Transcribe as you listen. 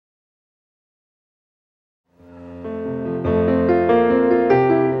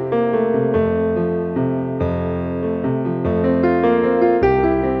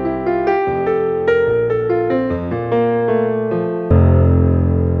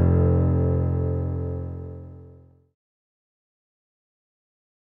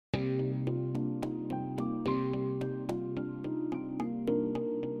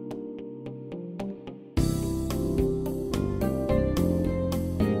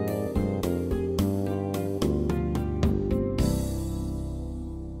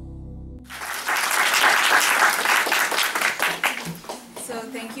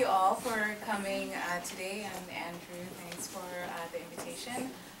presentation.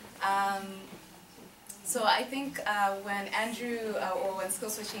 So I think when Andrew, or when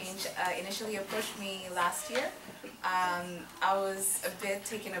Skills for Change initially approached me last year, I was a bit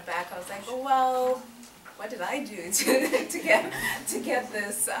taken aback. I was like, oh, well, what did I do to get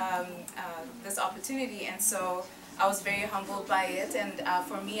this this opportunity? And so I was very humbled by it, and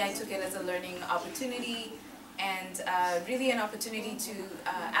for me, I took it as a learning opportunity, and really an opportunity to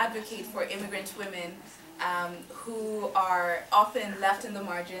advocate for immigrant women who are often left in the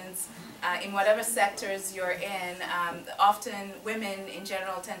margins in whatever sectors you're in. Often women in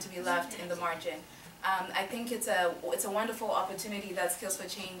general tend to be left in the margin. I think it's a wonderful opportunity that Skills for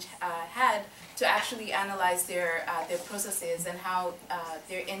Change had to actually analyze their processes and how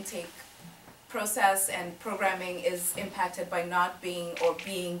their intake process and programming is impacted by not being or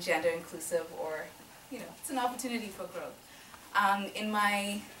being gender inclusive, or it's an opportunity for growth. In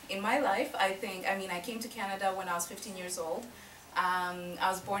my life, I came to Canada when I was 15 years old. I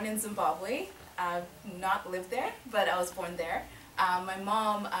was born in Zimbabwe. I've not lived there, but I was born there. My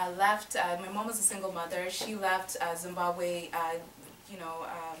mom left. My mom was a single mother. She left Zimbabwe,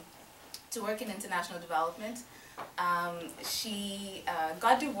 to work in international development. She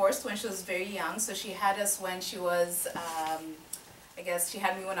got divorced when she was very young, so she had us when she was, I guess she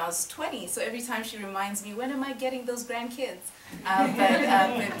had me when I was 20. So every time she reminds me, when am I getting those grandkids?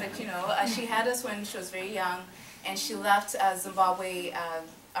 But she had us when she was very young, and she left Zimbabwe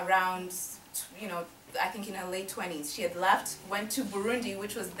around, I think in her late 20s. She had left, went to Burundi,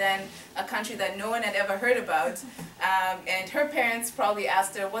 which was then a country that no one had ever heard about. And her parents probably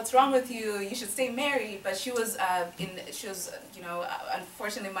asked her, "What's wrong with you? You should stay married." But she was,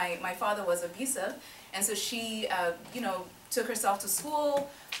 unfortunately, my father was abusive, and so she, took herself to school,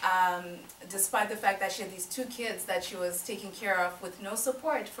 despite the fact that she had these 2 kids that she was taking care of with no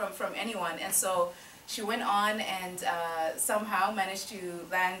support from anyone. And so she went on and somehow managed to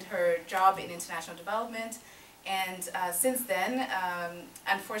land her job in international development. And since then,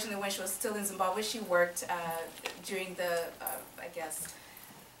 unfortunately, when she was still in Zimbabwe, she worked during the,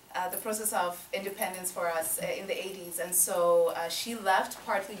 the process of independence for us in the 80s. And so she left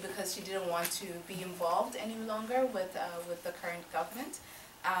partly because she didn't want to be involved any longer with the current government.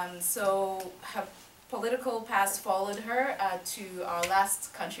 So her political past followed her to our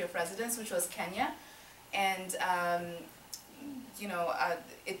last country of residence, which was Kenya. And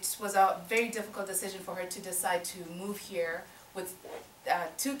it was a very difficult decision for her to decide to move here with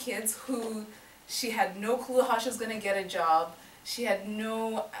 2 kids who she had no clue how she was going to get a job. She had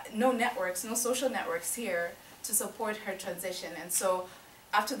no networks, no social networks here to support her transition. And so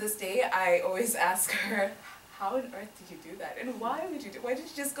after this day, I always ask her, how on earth did you do that? And why did you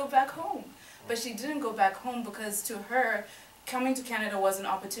just go back home? But she didn't go back home because to her, coming to Canada was an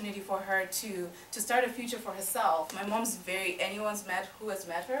opportunity for her to start a future for herself. My mom's who has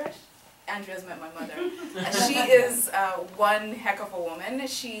met her, Andrea's met my mother. She is one heck of a woman.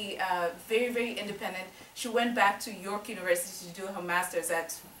 She very, very independent. She went back to York University to do her master's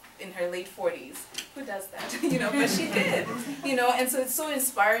in her late 40s. Who does that? But she did. And so it's so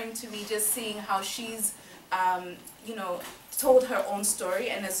inspiring to me just seeing how she's told her own story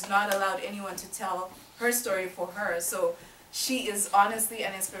and has not allowed anyone to tell her story for her. So she is honestly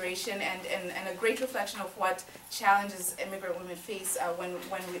an inspiration and a great reflection of what challenges immigrant women face when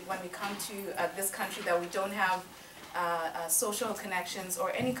we come to this country that we don't have social connections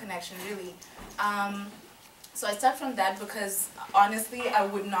or any connection really. So I start from that because honestly I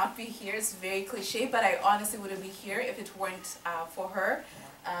would not be here. It's very cliche, but I honestly wouldn't be here if it weren't for her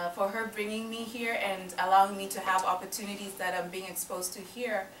bringing me here and allowing me to have opportunities that I'm being exposed to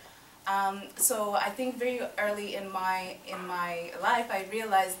here. So I think very early in my life I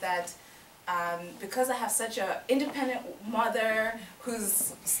realized that because I have such an independent mother who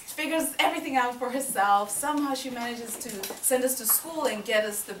figures everything out for herself, somehow she manages to send us to school and get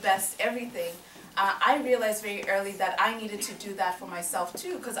us the best everything. I realized very early that I needed to do that for myself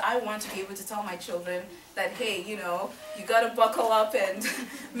too, because I want to be able to tell my children that, hey, you gotta buckle up and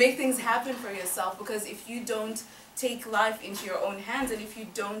make things happen for yourself, because if you don't take life into your own hands and if you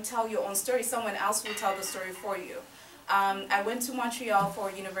don't tell your own story, someone else will tell the story for you. I went to Montreal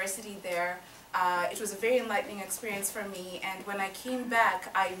for university there. It was a very enlightening experience for me, and when I came back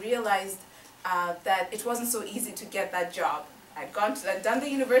I realized that it wasn't so easy to get that job. I'd done the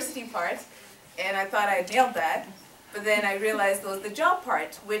university part and I thought I nailed that, but then I realized there was the job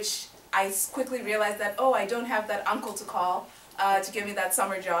part, which I quickly realized that, oh, I don't have that uncle to call to give me that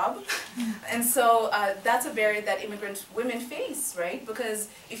summer job. And so that's a barrier that immigrant women face, right? Because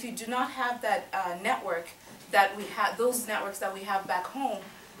if you do not have that network that we have, those networks that we have back home,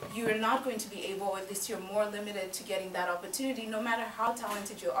 you're not going to be able, or at least you're more limited to getting that opportunity, no matter how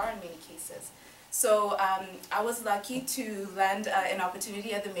talented you are in many cases. So I was lucky to land an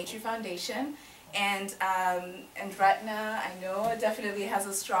opportunity at the Maitri Foundation, and Ratna, I know, definitely has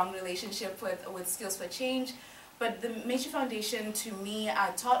a strong relationship with Skills for Change, but the Maitri Foundation, to me,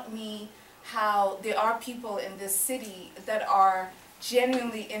 taught me how there are people in this city that are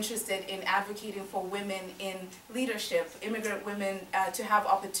genuinely interested in advocating for women in leadership, immigrant women to have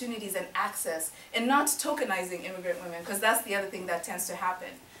opportunities and access, and not tokenizing immigrant women, because that's the other thing that tends to happen.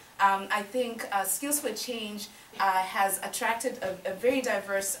 I think Skills for Change has attracted a very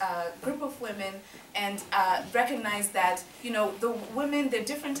diverse group of women, and recognized that, you know, the women, there are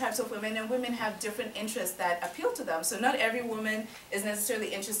different types of women, and women have different interests that appeal to them. So not every woman is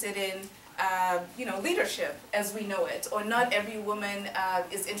necessarily interested in you know, leadership as we know it, or not every woman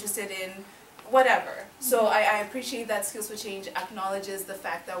is interested in whatever. So I appreciate that Skills for Change acknowledges the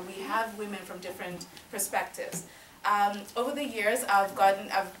fact that we have women from different perspectives. Over the years, I've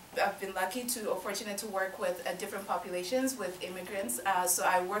been lucky to, or fortunate to work with different populations, with immigrants. So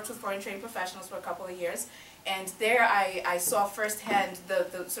I worked with foreign trained professionals for a couple of years, and there I saw firsthand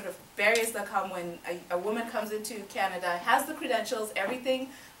the sort of barriers that come when a woman comes into Canada, has the credentials, everything,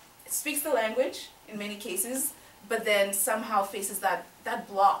 speaks the language in many cases, but then somehow faces that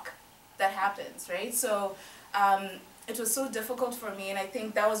block that happens, right? So it was so difficult for me, and I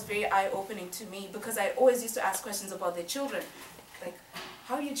think that was very eye-opening to me, because I always used to ask questions about their children. Like,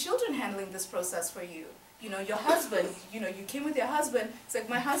 how are your children handling this process for you? You know, your husband, you know, you came with your husband. It's like,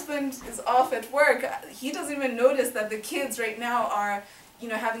 my husband is off at work. He doesn't even notice that the kids right now are, you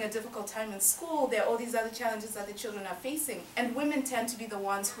know, having a difficult time in school. There are all these other challenges that the children are facing. And women tend to be the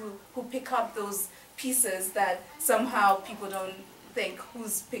ones who pick up those pieces that somehow people don't think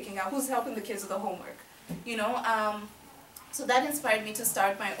who's picking up, who's helping the kids with the homework, you know? So that inspired me to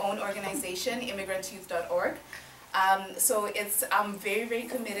start my own organization, immigrantyouth.org. So I'm very, very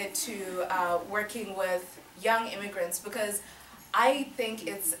committed to working with young immigrants, because I think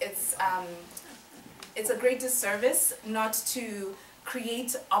it's a great disservice not to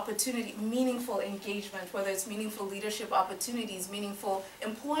create opportunity, meaningful engagement, whether it's meaningful leadership opportunities, meaningful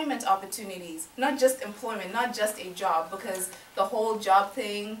employment opportunities, not just employment, not just a job, because the whole job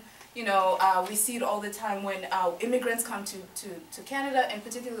thing, you know, we see it all the time when immigrants come to Canada, and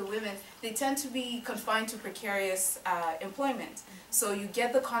particularly women, they tend to be confined to precarious employment. So you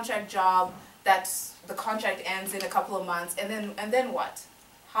get the contract job, the contract ends in a couple of months, and then what?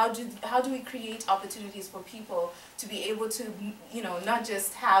 How do we create opportunities for people to be able to, you know, not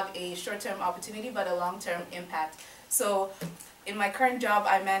just have a short-term opportunity, but a long-term impact? So in my current job,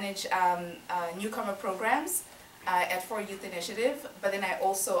 I manage newcomer programs at For Youth Initiative, but then I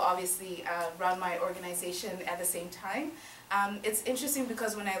also obviously run my organization at the same time. It's interesting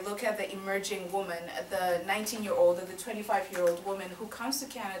because when I look at the emerging woman, the 19-year-old or the 25-year-old woman who comes to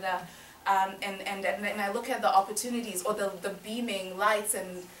Canada, and I look at the opportunities or the beaming lights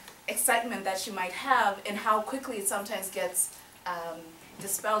and excitement that she might have, and how quickly it sometimes gets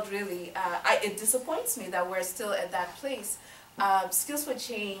dispelled, really, it disappoints me that we're still at that place. Skills for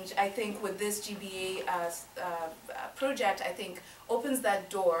Change, I think, with this GBA project, I think, opens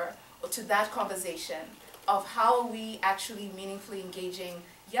that door to that conversation of how we actually meaningfully engaging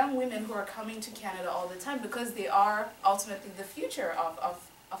young women who are coming to Canada all the time, because they are ultimately the future of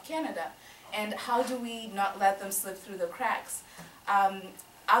Canada, and how do we not let them slip through the cracks?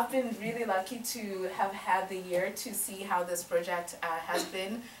 I've been really lucky to have had the year to see how this project has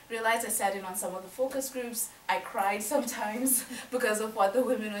been realized. I sat in on some of the focus groups. I cried sometimes because of what the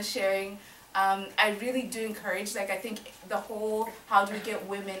women were sharing. I really do encourage, like, I think the whole, how do we get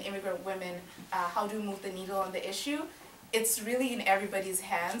women, immigrant women, how do we move the needle on the issue? It's really in everybody's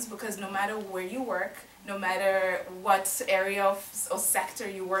hands, because no matter where you work, no matter what area or sector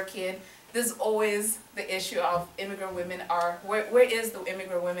you work in, there's always the issue of immigrant women are, where is the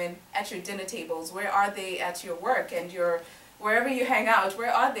immigrant women at your dinner tables? Where are they at your work and wherever you hang out?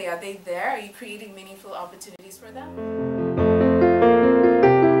 Where are they? Are they there? Are you creating meaningful opportunities for them?